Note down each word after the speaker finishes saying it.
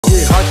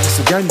like it's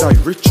a game day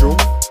ritual.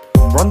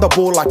 Run the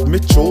ball like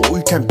Mitchell, or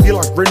you can be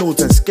like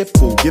Reynolds and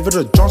Skiffle. Give it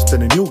a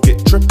Johnston and you'll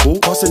get triple.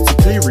 Pass it to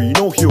Cleary, you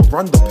know he'll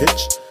run the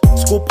pitch.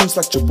 Score points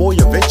like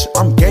Jabojevic,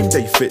 I'm game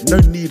day fit, no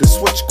need a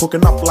switch.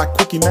 Cooking up like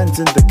Cookie Man's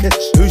in the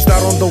kitchen. Who's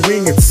that on the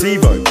wing? It's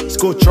Sivo.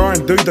 Score, try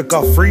and do the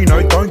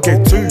Guffrino. Don't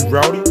get too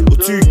rowdy or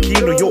too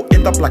keen or you'll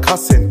end up like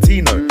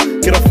Hasentino.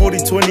 Get a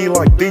 40-20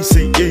 like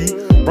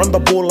DCE. Run the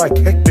ball like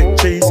hectic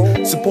cheese.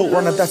 Support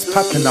runner, that's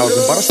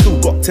Pappenhausen, but I still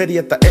got Teddy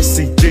at the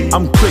SCG.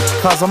 I'm quick,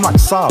 cause I'm like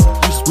Saab.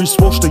 Reece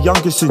Walsh, the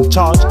youngest in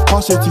charge.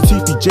 Pass it to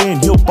TPJ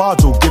and he'll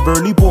barge or give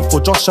early ball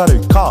for Josh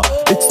Carr.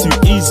 It's too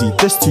easy,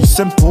 this too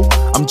simple.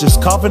 I'm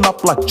just carving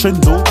up like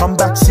Trindle.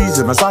 Comeback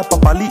season as I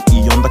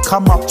Papali'i. On the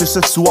come up just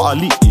as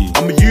Sua'ali'i.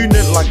 I'm a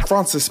unit like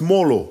Francis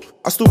Molo.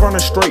 I still run it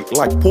straight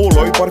like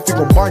Paulo. But if you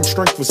combine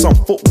strength with some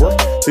footwork,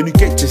 then you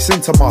get just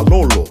into my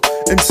Lolo.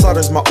 Inside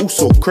is my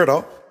Uso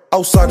critter,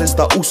 outside is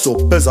the Uso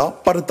bizzer,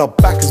 but at the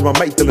back is my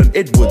mate Dylan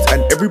Edwards,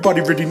 and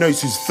everybody really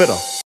knows who's fitter.